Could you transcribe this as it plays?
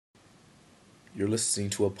You're listening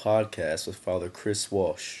to a podcast with Father Chris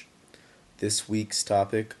Walsh. This week's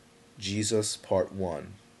topic, Jesus Part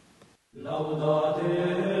 1.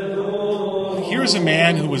 Here is a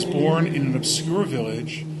man who was born in an obscure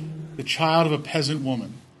village, the child of a peasant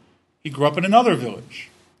woman. He grew up in another village.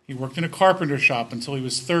 He worked in a carpenter shop until he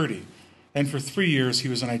was 30. Then for 3 years he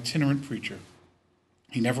was an itinerant preacher.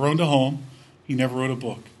 He never owned a home. He never wrote a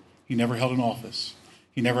book. He never held an office.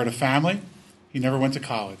 He never had a family. He never went to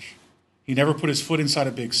college. He never put his foot inside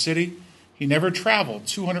a big city. He never traveled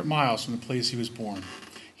 200 miles from the place he was born.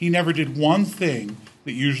 He never did one thing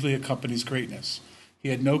that usually accompanies greatness. He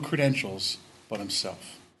had no credentials but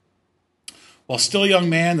himself. While still a young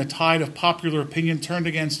man, the tide of popular opinion turned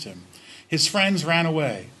against him. His friends ran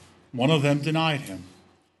away. One of them denied him.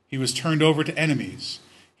 He was turned over to enemies.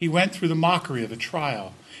 He went through the mockery of a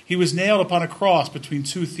trial. He was nailed upon a cross between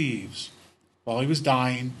two thieves. While he was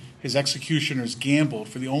dying, his executioners gambled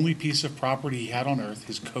for the only piece of property he had on earth,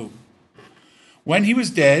 his coat. When he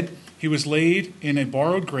was dead, he was laid in a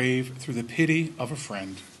borrowed grave through the pity of a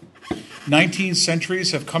friend. 19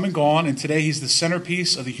 centuries have come and gone, and today he's the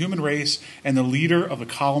centerpiece of the human race and the leader of the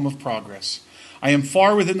column of progress. I am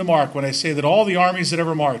far within the mark when I say that all the armies that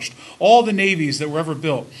ever marched, all the navies that were ever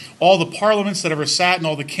built, all the parliaments that ever sat, and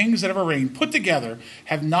all the kings that ever reigned, put together,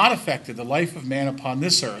 have not affected the life of man upon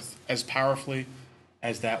this earth as powerfully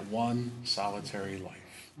as that one solitary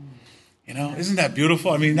life. You know, isn't that beautiful?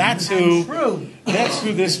 I mean, that's who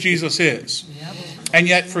this Jesus is. And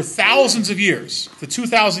yet for thousands of years, the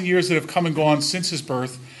 2,000 years that have come and gone since his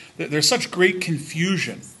birth, there's such great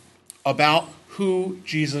confusion about who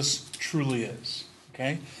Jesus truly is.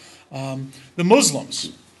 Okay, the Muslims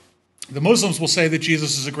will say that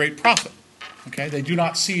Jesus is a great prophet. Okay, they do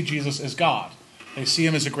not see Jesus as God. They see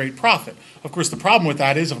him as a great prophet. Of course, the problem with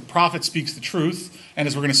that is if a prophet speaks the truth, and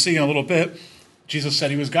as we're going to see in a little bit, Jesus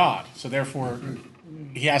said he was God, so therefore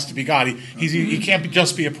he has to be God. He can't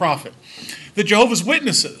just be a prophet. The Jehovah's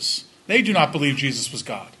Witnesses, they do not believe Jesus was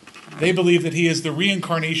God. They believe that he is the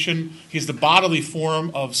reincarnation, he's the bodily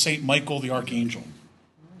form of Saint Michael the Archangel.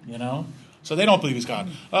 You know? So they don't believe he's God.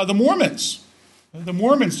 The Mormons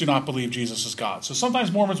do not believe Jesus is God. So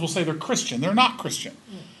sometimes Mormons will say they're Christian. They're not Christian.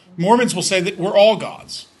 Mormons will say that we're all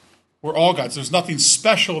gods. We're all gods. There's nothing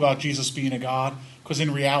special about Jesus being a God, because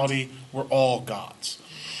in reality, we're all gods.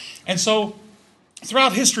 And so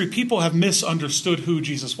throughout history, people have misunderstood who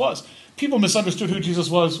Jesus was. People misunderstood who Jesus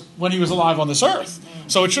was when he was alive on this earth.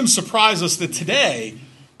 So it shouldn't surprise us that today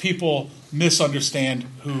people misunderstand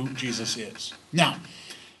who Jesus is. Now,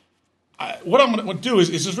 what I'm going to do is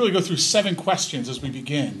just really go through 7 questions as we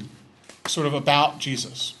begin, sort of about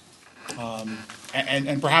Jesus.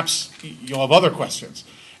 And perhaps you'll have other questions.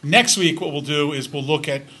 Next week, what we'll do is we'll look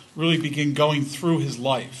at, really begin going through his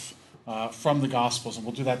life from the Gospels, and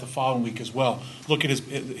we'll do that the following week as well. Look at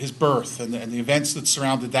his birth and the events that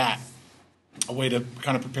surrounded that, a way to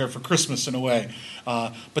kind of prepare for Christmas in a way.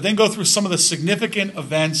 But then go through some of the significant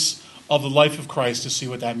events of the life of Christ to see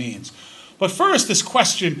what that means. But first, this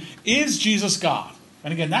question, is Jesus God?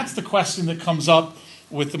 And again, that's the question that comes up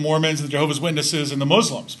with the Mormons and the Jehovah's Witnesses and the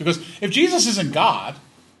Muslims. Because if Jesus isn't God,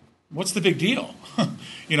 what's the big deal?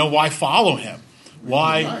 Why follow him?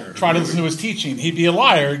 Why try to listen to his teaching? He'd be a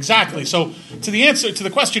liar, exactly. So to the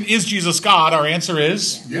question, is Jesus God? Our answer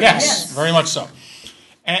is yes, very much so.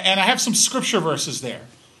 And I have some scripture verses there.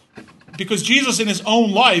 Because Jesus in his own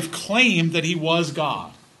life claimed that he was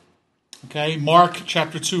God. Okay, Mark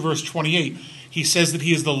chapter 2, verse 28. He says that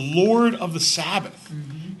he is the Lord of the Sabbath.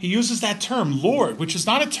 Mm-hmm. He uses that term, Lord, which is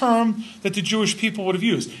not a term that the Jewish people would have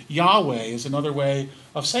used. Yahweh is another way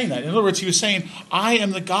of saying that. In other words, he was saying, I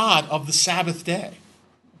am the God of the Sabbath day.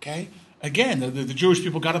 Okay? Again, the Jewish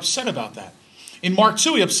people got upset about that. In Mark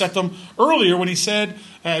 2, he upset them earlier when he said,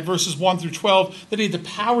 at verses 1 through 12, that he had the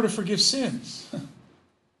power to forgive sins.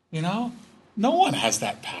 No one has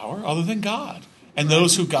that power other than God. And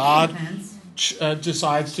those who God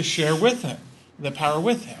decides to share with him, the power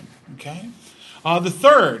with him. Okay? The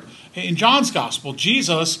third, in John's Gospel,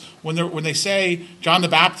 Jesus, when they say, John the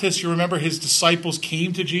Baptist, you remember his disciples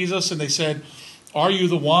came to Jesus and they said, are you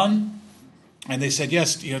the one? And they said,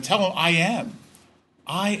 yes, tell him I am.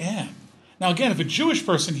 I am. Now again, if a Jewish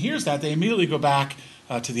person hears that, they immediately go back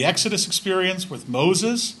to the Exodus experience with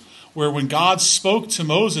Moses, where when God spoke to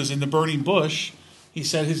Moses in the burning bush, he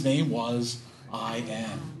said his name was I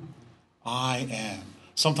am. I am.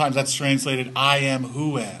 Sometimes that's translated, I am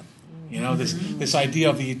who am. This idea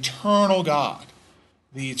of the eternal God.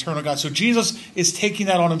 The eternal God. So Jesus is taking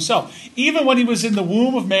that on himself. Even when he was in the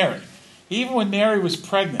womb of Mary, even when Mary was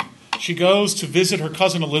pregnant, she goes to visit her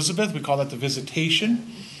cousin Elizabeth. We call that the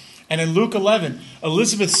visitation. And in Luke 11,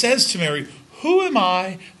 Elizabeth says to Mary, who am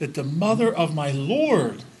I that the mother of my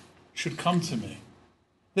Lord should come to me?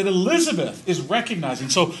 That Elizabeth is recognizing.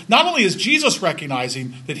 So not only is Jesus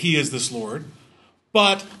recognizing that he is this Lord,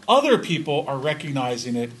 but other people are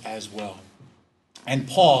recognizing it as well. And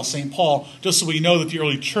Paul, St. Paul, just so we know that the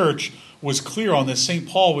early church was clear on this, St.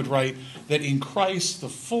 Paul would write that in Christ the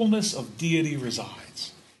fullness of deity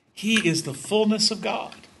resides. He is the fullness of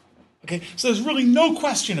God. Okay, so there's really no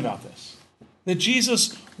question about this, that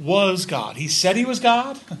Jesus was God. He said he was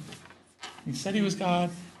God. He said he was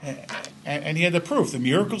God, and he had the proof. The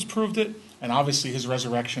miracles proved it, and obviously his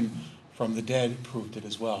resurrection from the dead proved it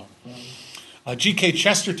as well. G.K.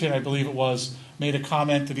 Chesterton, I believe it was, made a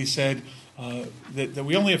comment that he said that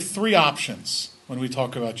we only have three options when we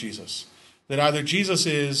talk about Jesus. That either Jesus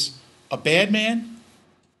is a bad man,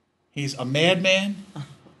 he's a madman,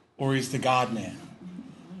 or he's the God-man.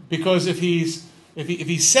 Because if he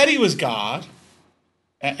said he was God,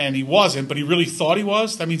 and he wasn't, but he really thought he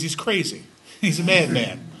was, that means he's crazy. He's a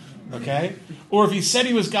madman. Okay? Or if he said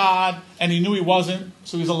he was God, and he knew he wasn't,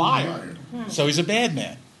 so he's a liar. So he's a bad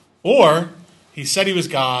man. Or he said he was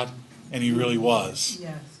God, and he really was.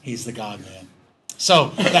 Yes. He's the God-man. So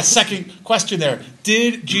that second question there,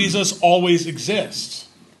 did Jesus always exist?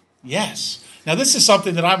 Yes. Now this is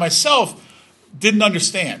something that I myself didn't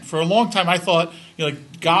understand. For a long time I thought,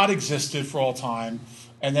 like God existed for all time,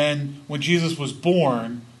 and then when Jesus was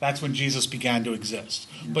born, that's when Jesus began to exist.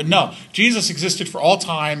 But no, Jesus existed for all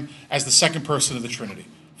time as the second person of the Trinity.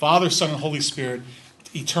 Father, Son, and Holy Spirit,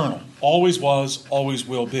 eternal. Always was, always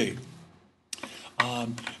will be.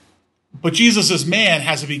 But Jesus as man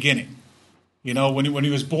has a beginning. When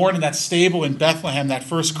he was born in that stable in Bethlehem that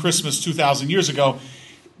first Christmas 2,000 years ago,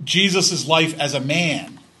 Jesus' life as a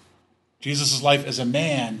man,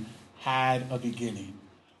 had a beginning.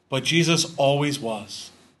 But Jesus always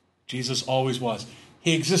was. Jesus always was.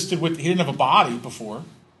 He didn't have a body before.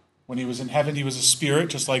 When he was in heaven, he was a spirit,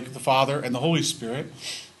 just like the Father and the Holy Spirit,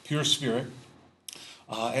 pure spirit.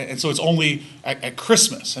 And so it's only at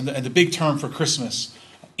Christmas, and the big term for Christmas,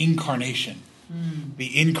 incarnation.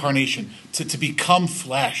 The incarnation, to become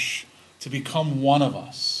flesh, to become one of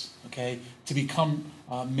us, okay? To become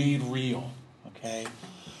made real, okay?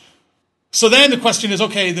 So then the question is,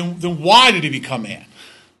 okay, then why did he become man?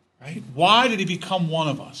 Right? Why did he become one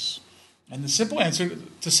of us? And the simple answer,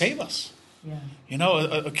 to save us. Yeah.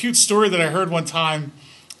 A cute story that I heard one time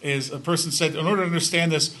is a person said, in order to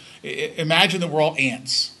understand this, imagine that we're all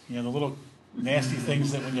ants. The little nasty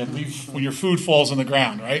things that when your food falls on the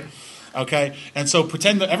ground, right? Okay? And so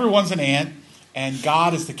pretend that everyone's an ant, and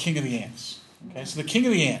God is the king of the ants. Okay? So the king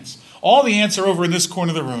of the ants. All the ants are over in this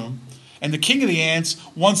corner of the room, and the king of the ants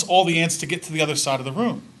wants all the ants to get to the other side of the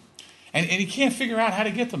room. And he can't figure out how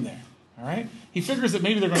to get them there. All right? He figures that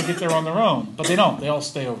maybe they're going to get there on their own, but they don't. They all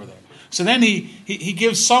stay over there. So then he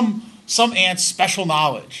gives some ants special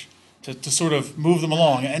knowledge to sort of move them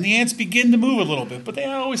along. And the ants begin to move a little bit, but they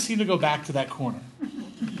always seem to go back to that corner.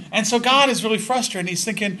 And so God is really frustrated. He's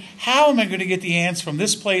thinking, how am I going to get the ants from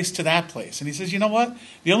this place to that place? And he says, you know what?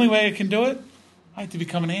 The only way I can do it, I have to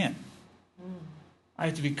become an ant. I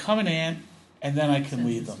have to become an ant, and then I can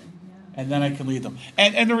lead them. And then I can lead them.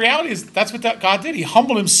 And the reality is, that's what God did. He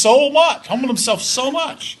humbled himself so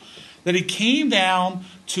much, that he came down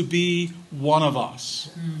to be one of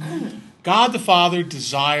us. God the Father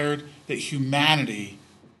desired that humanity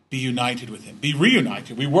be united with him, be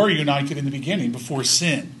reunited. We were united in the beginning before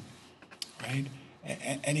sin, right?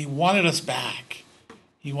 And he wanted us back.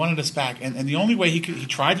 He wanted us back. And the only way he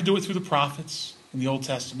tried to do it through the prophets in the Old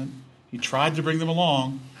Testament. He tried to bring them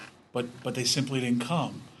along, but they simply didn't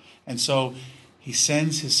come. And so he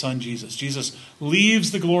sends his son Jesus. Jesus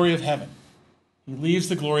leaves the glory of heaven. He leaves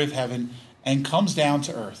the glory of heaven and comes down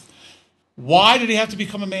to earth. Why did he have to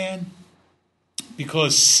become a man?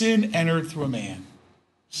 Because sin entered through a man.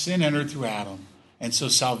 Sin entered through Adam. And so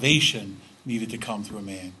salvation needed to come through a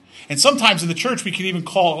man. And sometimes in the church we can even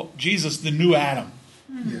call Jesus the new Adam.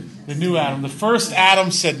 Yes. The new Adam. The first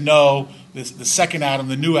Adam said no. The second Adam,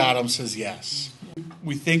 the new Adam, says yes.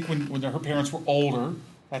 We think when her parents were older,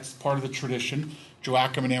 that's part of the tradition.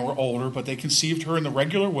 Joachim and Anne were older, but they conceived her in the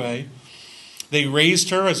regular way. They raised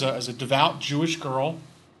her as a devout Jewish girl.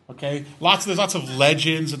 Okay, there's lots of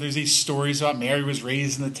legends, and there's these stories about Mary was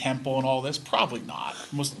raised in the temple and all this. Probably not.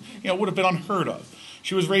 It would have been unheard of.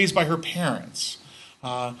 She was raised by her parents.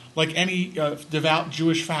 Like any devout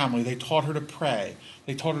Jewish family, they taught her to pray.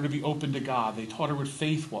 They taught her to be open to God. They taught her what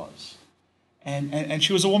faith was. And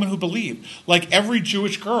she was a woman who believed. Like every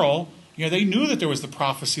Jewish girl, they knew that there was the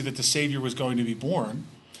prophecy that the Savior was going to be born.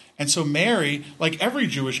 And so Mary, like every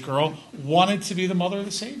Jewish girl, wanted to be the mother of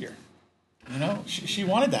the Savior. She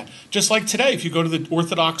wanted that. Just like today, if you go to the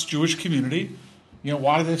Orthodox Jewish community,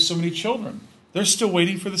 why do they have so many children? They're still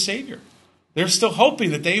waiting for the Savior. They're still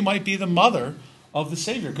hoping that they might be the mother of the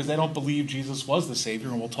Savior because they don't believe Jesus was the Savior.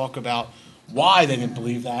 And we'll talk about why they didn't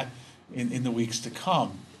believe that in the weeks to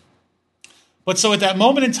come. But so at that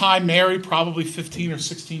moment in time, Mary, probably 15 or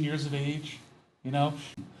 16 years of age,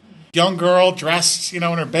 young girl dressed, in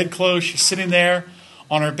her bedclothes, she's sitting there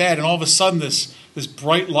on her bed, and all of a sudden this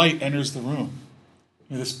bright light enters the room.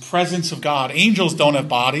 This presence of God. Angels don't have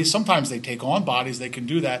bodies. Sometimes they take on bodies. They can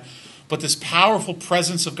do that. But this powerful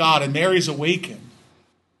presence of God, and Mary's awakened.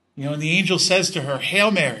 And the angel says to her,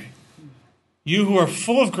 "Hail Mary, you who are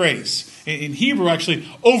full of grace." In Hebrew, actually,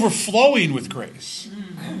 overflowing with grace.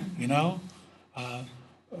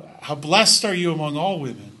 How blessed are you among all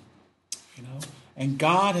women. And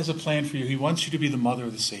God has a plan for you. He wants you to be the mother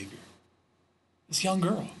of the Savior. This young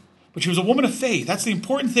girl. But she was a woman of faith. That's the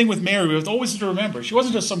important thing with Mary. We have to always to remember. She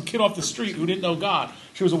wasn't just some kid off the street who didn't know God.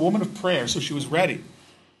 She was a woman of prayer, so she was ready.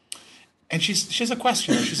 And she has a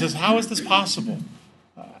question. She says, "How is this possible?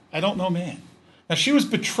 I don't know man." Now, she was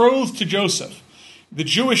betrothed to Joseph. The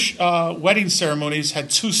Jewish wedding ceremonies had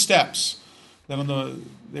two steps. There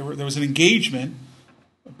was an engagement,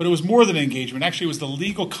 but it was more than an engagement. Actually, it was the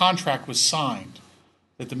legal contract was signed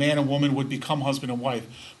that the man and woman would become husband and wife,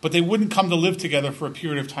 but they wouldn't come to live together for a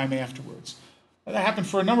period of time afterwards. That happened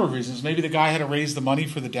for a number of reasons. Maybe the guy had to raise the money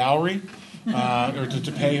for the dowry or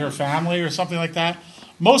to pay her family or something like that.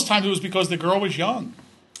 Most times it was because the girl was young,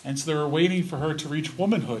 and so they were waiting for her to reach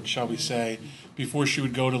womanhood, shall we say, before she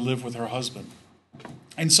would go to live with her husband.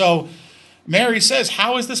 And so Mary says,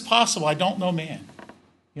 "How is this possible? I don't know man."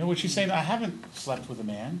 What she's saying, I haven't slept with a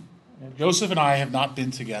man. Joseph and I have not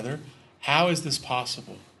been together. How is this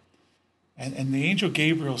possible? And the angel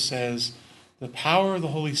Gabriel says, the power of the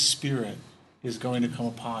Holy Spirit is going to come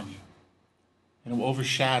upon you, and it will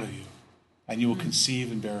overshadow you, and you will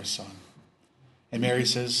conceive and bear a son. And Mary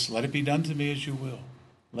says, "Let it be done to me as you will.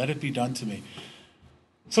 Let it be done to me."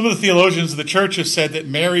 Some of the theologians of the church have said that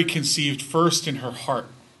Mary conceived first in her heart,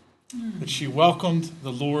 that she welcomed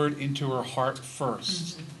the Lord into her heart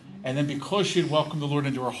first. And then because she had welcomed the Lord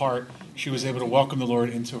into her heart, she was able to welcome the Lord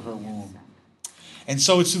into her womb. And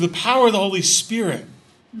so it's through the power of the Holy Spirit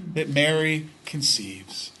that Mary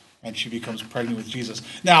conceives, and she becomes pregnant with Jesus.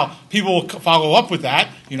 Now, people will follow up with that.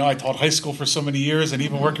 I taught high school for so many years and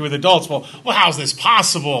even working with adults. Well, how's this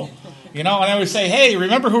possible? And I always say, hey,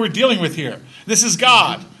 remember who we're dealing with here. This is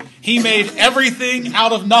God. He made everything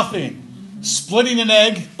out of nothing. Splitting an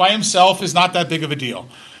egg by himself is not that big of a deal.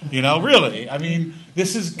 Really. I mean,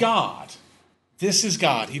 this is God. This is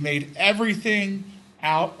God. He made everything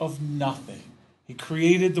out of nothing. He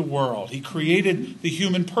created the world. He created the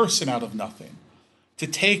human person out of nothing. To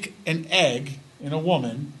take an egg in a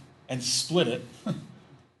woman and split it,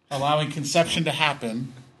 allowing conception to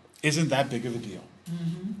happen, isn't that big of a deal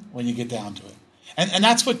when you get down to it. And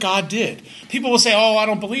that's what God did. People will say, "Oh, I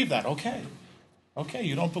don't believe that." Okay,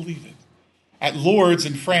 you don't believe it. At Lourdes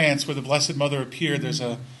in France, where the Blessed Mother appeared, there's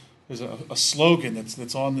a slogan that's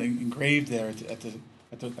engraved there at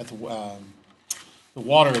the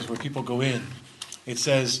waters where people go in. It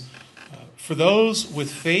says, "For those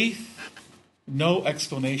with faith, no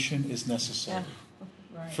explanation is necessary. Yeah.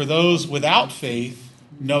 Right. For those without faith,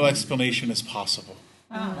 no explanation is possible."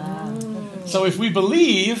 So if we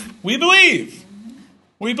believe, we believe.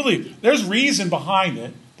 We believe. There's reason behind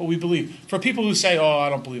it, but we believe. For people who say, "Oh, I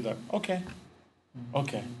don't believe that." Okay.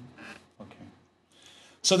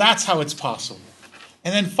 So that's how it's possible.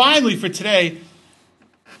 And then finally for today,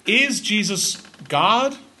 is Jesus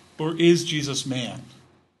God or is Jesus man?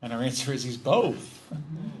 And our answer is he's both.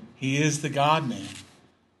 He is the God-man.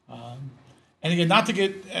 And again, not to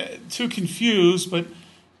get too confused, but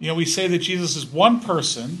we say that Jesus is one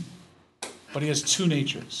person, but he has two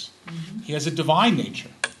natures. He has a divine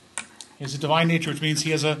nature. He has a divine nature, which means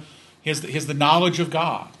he has the knowledge of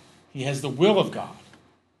God. He has the will of God.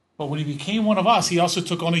 But when he became one of us, he also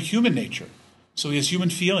took on a human nature. So he has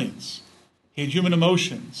human feelings. He had human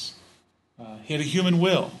emotions. He had a human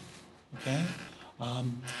will. Okay?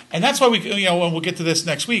 And that's why we'll get to this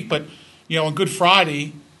next week, but, on Good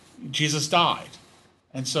Friday, Jesus died.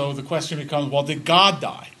 And so the question becomes, well, did God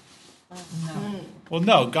die? No. Well,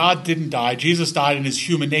 no, God didn't die. Jesus died in his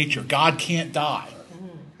human nature. God can't die.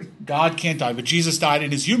 God can't die. But Jesus died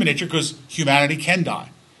in his human nature because humanity can die.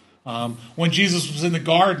 When Jesus was in the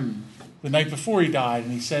garden the night before he died,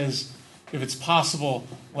 and he says, "If it's possible,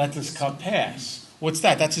 let this cup pass." What's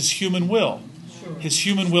that? That's his human will. Sure. His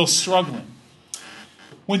human will struggling.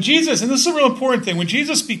 When Jesus, and this is a real important thing, when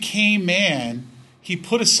Jesus became man, he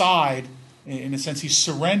put aside In a sense, he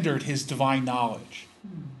surrendered his divine knowledge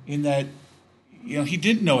in that, he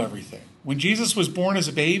didn't know everything. When Jesus was born as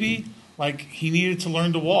a baby, he needed to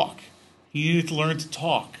learn to walk. He needed to learn to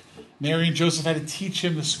talk. Mary and Joseph had to teach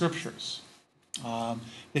him the scriptures. That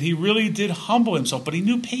he really did humble himself, but he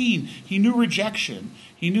knew pain. He knew rejection.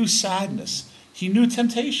 He knew sadness. He knew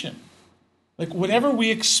temptation. Whatever we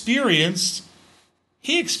experienced,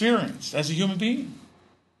 he experienced as a human being.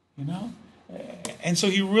 And so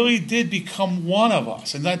he really did become one of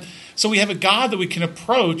us. So we have a God that we can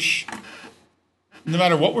approach no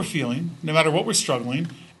matter what we're feeling, no matter what we're struggling,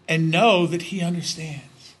 and know that he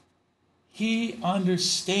understands. He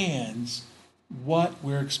understands what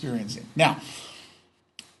we're experiencing. Now,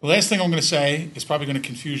 the last thing I'm going to say is probably going to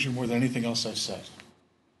confuse you more than anything else I've said.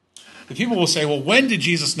 The people will say, well, when did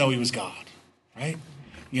Jesus know he was God? Right?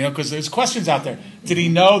 Because there's questions out there. Did he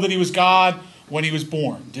know that he was God when he was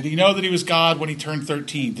born? Did he know that he was God when he turned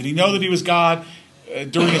 13? Did he know that he was God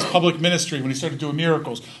during his public ministry when he started doing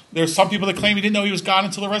miracles? There's some people that claim he didn't know he was God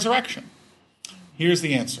until the resurrection. Here's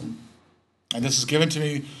the answer. And this is given to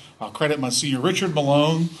me, I'll credit Monsignor Richard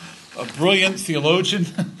Malone, a brilliant theologian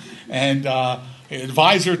and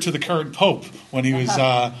advisor to the current Pope when he was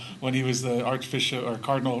the Archbishop or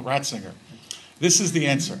Cardinal Ratzinger. This is the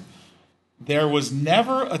answer. There was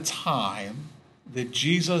never a time that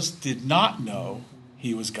Jesus did not know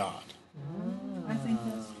he was God. I think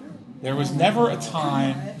that's true. There was never a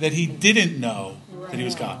time that he didn't know that he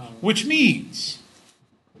was God, which means,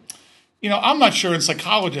 I'm not sure, and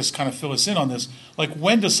psychologists kind of fill us in on this,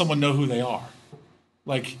 when does someone know who they are?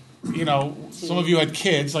 Some of you had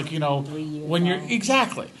kids, when you're,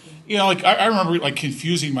 exactly. I remember,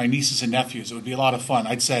 confusing my nieces and nephews. It would be a lot of fun.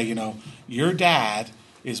 I'd say, your dad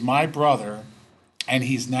is my brother, and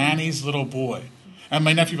he's Nanny's little boy. And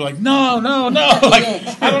my nephew would be like, no.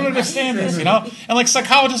 I don't understand this, And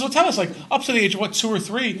psychologists will tell us, up to the age of, 2 or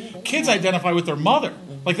 3, kids identify with their mother.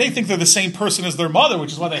 They think they're the same person as their mother,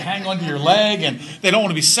 which is why they hang onto your leg, and they don't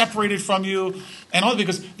want to be separated from you, and all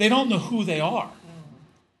because they don't know who they are.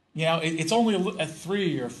 It's only at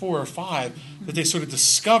 3 or 4 or 5 that they sort of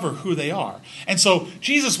discover who they are. And so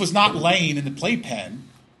Jesus was not laying in the playpen,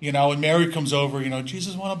 and Mary comes over,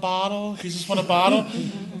 Jesus want a bottle? Jesus want a bottle?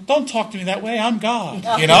 Don't talk to me that way, I'm God.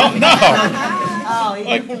 No.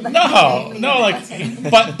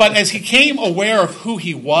 But as he became aware of who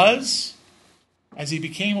he was,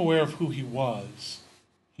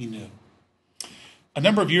 he knew. A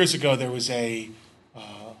number of years ago, there was a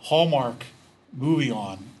Hallmark movie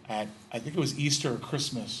on at, I think it was Easter or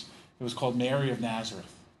Christmas. It was called Mary of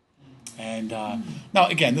Nazareth. And now,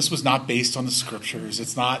 again, this was not based on the scriptures.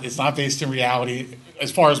 It's not based in reality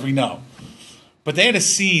as far as we know. But they had a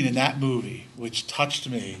scene in that movie which touched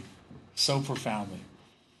me so profoundly.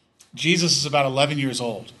 Jesus is about 11 years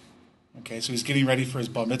old. Okay, so he's getting ready for his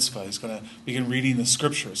bar mitzvah. He's going to begin reading the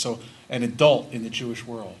scriptures. So an adult in the Jewish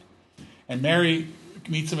world. And Mary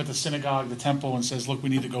meets him at the synagogue, the temple, and says, look, we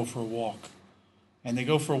need to go for a walk. And they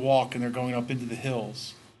go for a walk, and they're going up into the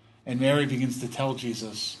hills. And Mary begins to tell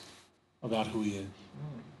Jesus about who he is.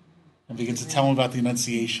 And begins to tell him about the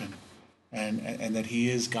Annunciation. And that he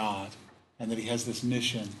is God. And that he has this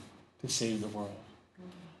mission to save the world.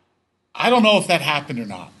 I don't know if that happened or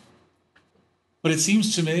not. But it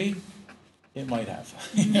seems to me it might have.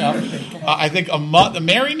 I think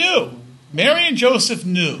Mary knew. Mary and Joseph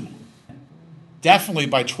knew. Definitely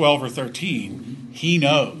by 12 or 13, he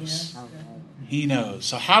knows. He knows.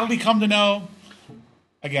 So how did he come to know?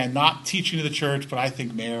 Again, not teaching to the church, but I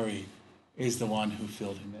think Mary is the one who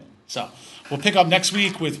filled him in. So we'll pick up next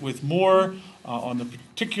week with more on the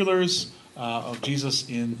particulars of Jesus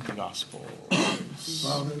in the gospel.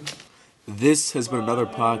 This has been another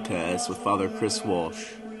podcast with Father Chris Walsh.